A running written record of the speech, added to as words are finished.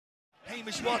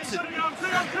Hamish Watson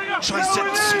tries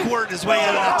to squirt his way out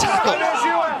of that tackle,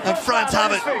 and France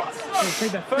have it.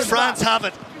 France have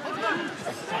it,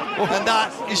 and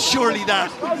that is surely that.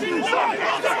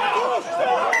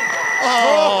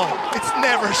 Oh, it's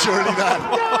never surely that.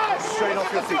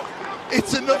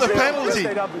 It's another penalty,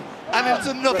 and it's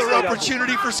another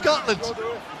opportunity for Scotland.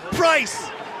 Price,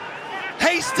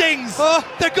 Hastings,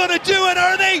 they're going to do it,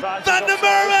 are they? Van der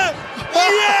Merwe,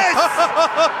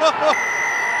 yes!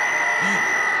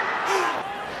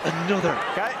 Another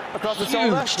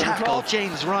huge tackle,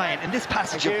 James Ryan. In this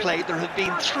passage of play, there have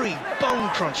been 3 bone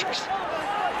crunchers.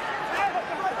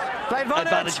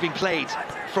 Advantage being played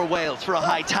for Wales for a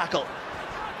high tackle.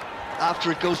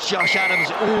 After it goes Josh Adams.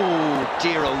 Oh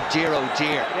dear, oh dear, oh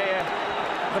dear.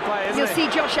 You'll see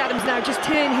Josh Adams now just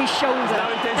turn his shoulder.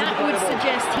 That would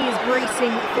suggest he is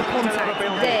bracing for contact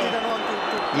there.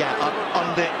 Yeah,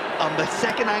 on the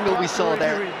second angle we saw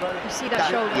there. You see that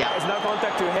shoulder? Yeah. There's no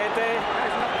contact to head there.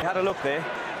 You had a look there.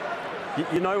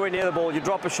 You're nowhere near the ball, you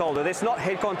drop a shoulder. It's not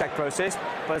head contact process,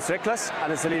 but it's reckless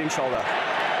and it's a leading shoulder.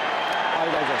 How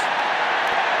you guys?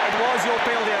 It was your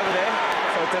penalty over there,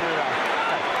 so turn it around.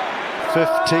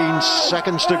 15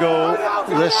 seconds to go.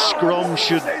 This scrum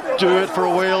should do it for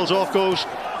Wales. Off goes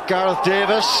Gareth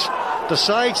Davis.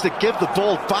 Decides to give the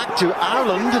ball back to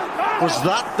Ireland. Was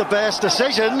that the best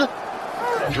decision?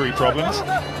 Injury problems.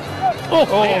 Oh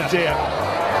dear.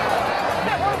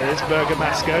 There's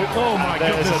Bergamasco. Oh my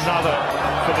goodness. There's another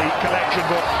for the collection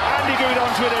book. Andy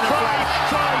Goudon's within a flash.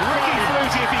 Ricky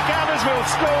Flutie, if he gathers, will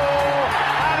score.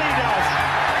 And he does.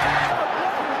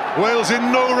 Wales in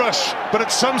no rush, but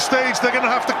at some stage they're going to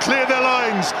have to clear their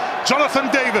lines. Jonathan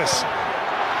Davis,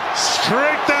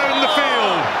 straight down the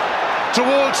field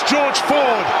towards George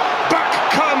Ford. Back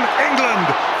come England.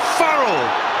 Farrell.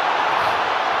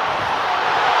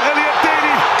 Elliot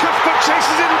Daly, Cuthbert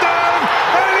chases him down.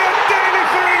 Elliot Daly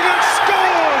for England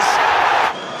scores.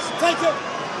 Take it.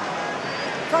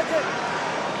 Take it.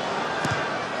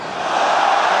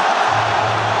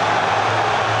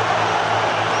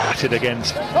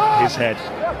 Against his head.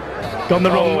 Gone the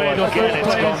wrong way. Again,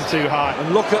 it's gone too high.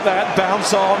 And look at that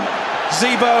bounce on.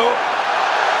 Zebo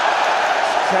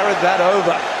carried that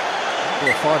over.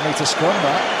 A 5-metre scrum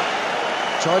that.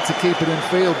 Tried to keep it in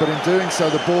field, but in doing so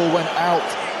the ball went out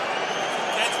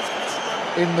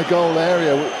in the goal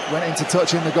area, went into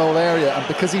touch in the goal area, and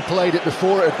because he played it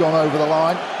before it had gone over the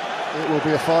line, it will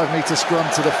be a 5-metre scrum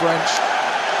to the French.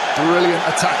 Brilliant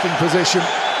attacking position.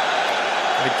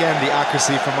 Again, the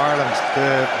accuracy from Ireland,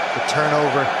 the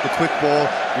turnover, the quick ball.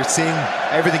 You're seeing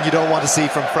everything you don't want to see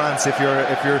from France if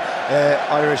you're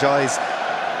Irish eyes.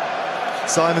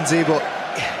 Simon Zebo,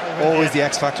 always the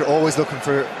X factor, always looking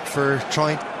for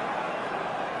trying.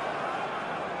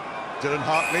 Dylan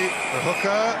Hartley, the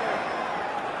hooker.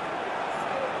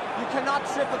 You cannot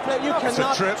trip a player. You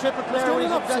cannot trip a player when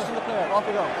he's possessing the player. Off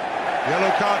we go.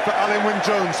 Yellow card for Alun Wyn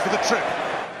Jones for the trip.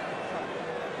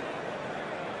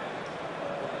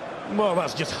 Well,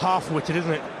 that's just half-witted,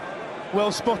 isn't it?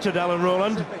 Well spotted, Alan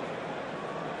Rowland.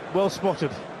 Well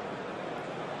spotted.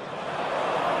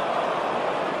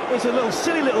 It's a little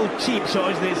silly little cheap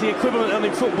shot, isn't it? It's the equivalent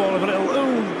in football of a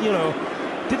little, you know,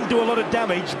 didn't do a lot of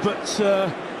damage, but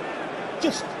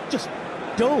just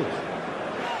dull.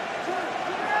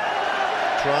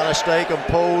 Trying to stay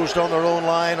composed on their own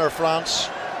line, or France.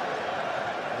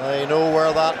 They know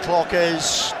where that clock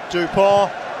is. Dupont.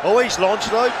 Oh, he's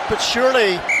launched out, but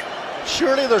surely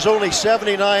there's only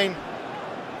 79-14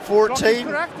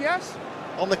 correct, yes.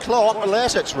 on the clock,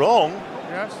 unless it's wrong.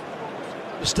 Yes.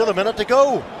 There's still a minute to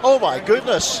go. Oh my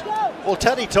goodness. Well,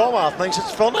 Teddy Thomas thinks it's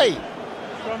funny.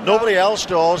 Nobody else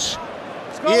does.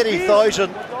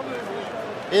 80,000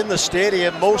 in the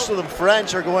stadium, most of them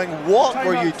French, are going, what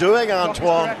were you doing,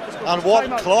 Antoine? And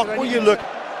what clock were you looking?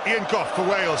 Ian Goff for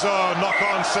Wales. Oh, knock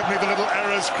on. Suddenly the little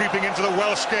errors creeping into the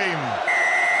Welsh game.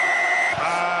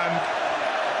 And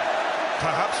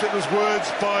perhaps it was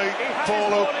words by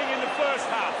Paulo.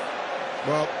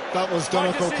 Well, that was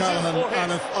Donald O'Callaghan,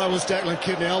 and if I was Declan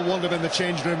Kidney, I'll wander him in the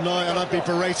changing room now and I'd be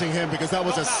berating him, because that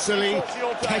was a silly,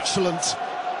 petulant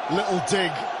little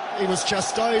dig. He was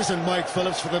chastising Mike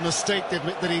Phillips for the mistake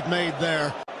that he'd made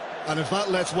there. And if that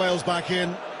lets Wales back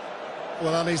in,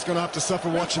 well, then he's going to have to suffer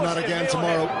watching that again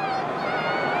tomorrow.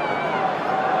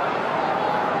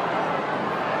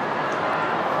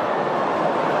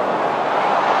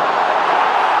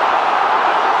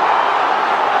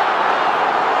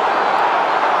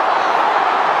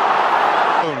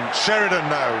 Sheridan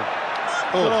now.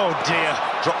 Oh dear.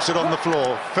 Drops it on the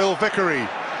floor. Phil Vickery.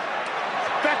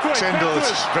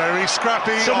 Tyndall's very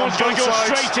scrappy. Someone's on going both to go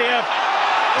sides. straight here.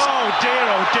 Oh dear,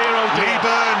 oh dear, oh dear. Lee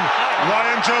Byrne,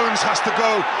 Ryan Jones has to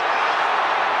go.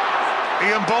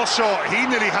 Ian Balshaw, he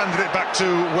nearly handed it back to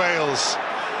Wales.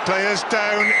 Players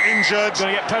down, injured.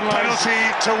 Going to get penalised. Penalty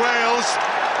to Wales.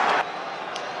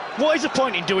 What is the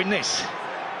point in doing this?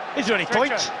 Is there any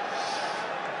point?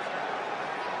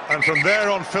 And from there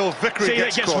on, Phil Vickery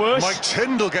gets caught. Worse. Mike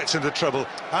Tyndall gets into trouble.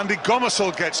 Andy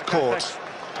Gomersall gets caught.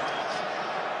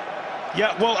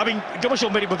 Yeah, well, I mean,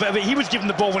 Gomersall made it, but he was given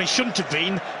the ball when he shouldn't have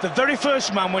been. The very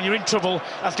first man, when you're in trouble,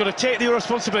 has got to take the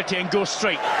responsibility and go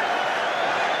straight.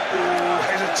 Ooh,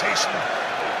 hesitation.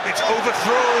 It's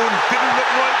overthrown. Didn't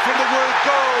look right from the word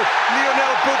go.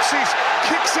 Lionel Bouksis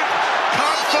kicks it.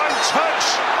 Can't find touch.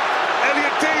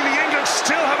 Elliot Daly, England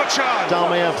still have a chance.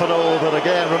 Damien Fano, but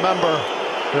again, remember,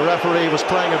 the referee was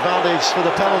playing advantage for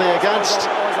the penalty against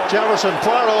Jefferson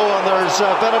Poirot, and there's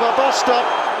a bit of a bust-up.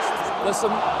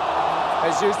 Listen,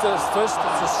 has used his fist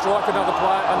to strike another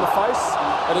player in the face.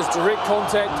 It is direct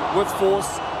contact with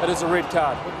force. It is a red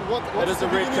card. It is a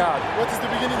red card. What is the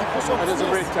beginning of push-up? It is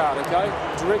a red card, okay?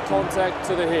 Direct contact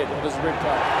to the head. It is a red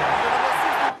card.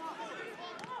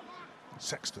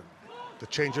 Sexton, the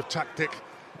change of tactic.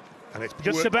 And it's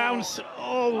just a bounce.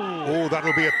 Oh,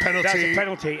 that'll be a penalty. That's a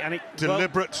penalty, and it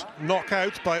deliberate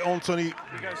knockout by Anthony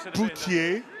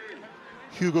Boutier.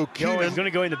 Hugo Keenan. Oh, he's going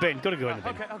to go in the bin. Got to go in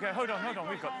the bin. Okay, hold on.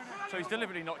 So he's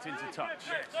deliberately knocked into touch.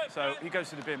 So he goes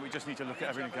to the bin. We just need to look at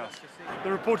everything else.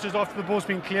 The report is after the ball's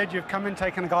been cleared, you've come in,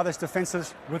 taken a guy that's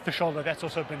defensive with the shoulder. That's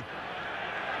also been.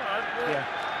 Yeah.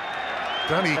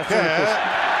 Danny Kerr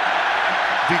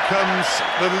becomes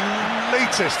the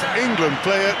latest England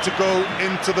player to go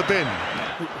into the bin.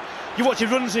 You watch, he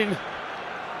runs in.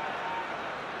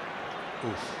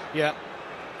 Oof. Yeah.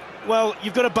 Well,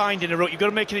 you've got to bind in a row. You've got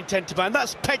to make an intent to bind.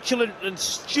 That's petulant and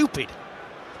stupid.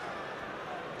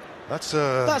 That's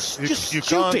just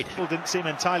stupid. People didn't seem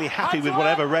entirely happy with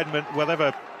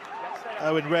whatever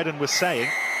Owen Redden was saying.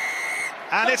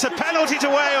 And it's a penalty to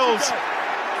Wales.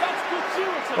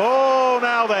 Oh,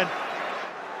 now then.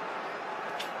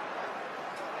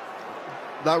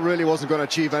 That really wasn't going to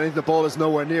achieve anything. The ball is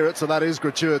nowhere near it, so that is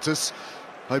gratuitous.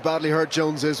 How badly hurt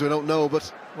Jones is, we don't know,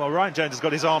 but... Well, Ryan Jones has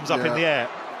got his arms up in the air.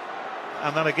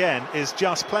 And that, again, is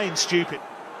just plain stupid.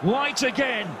 White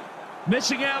again,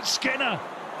 missing out Skinner.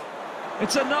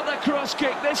 It's another cross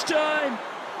kick this time.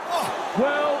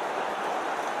 Well,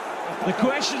 the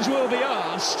questions will be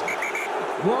asked.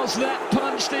 Was that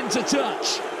punched into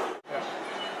touch?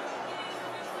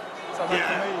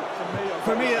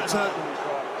 For me,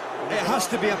 it has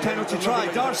to be a penalty try.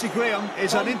 Darcy Graham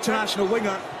is an international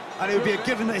winger, and it would be a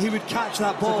given that he would catch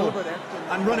that ball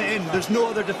and run it in. There's no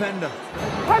other defender.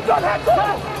 Hands on!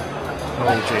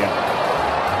 Oh dear.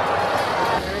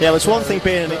 Yeah, it's one thing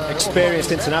being an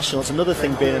experienced international, it's another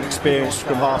thing being an experienced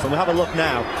scrum half. And we have a look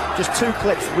now, just two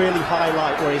clips really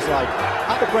highlight where he's like,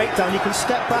 at the breakdown, you can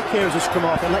step back here as a scrum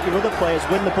half and let your other players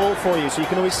win the ball for you, so you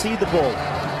can always see the ball.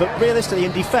 But realistically,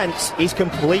 in defence, he's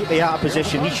completely out of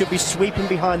position. He should be sweeping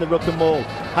behind the ruck and maul.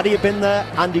 Had he been there,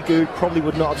 Andy Goode probably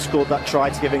would not have scored that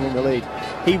try to give England the lead.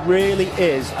 He really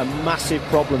is a massive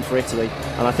problem for Italy,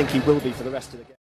 and I think he will be for the rest of the game.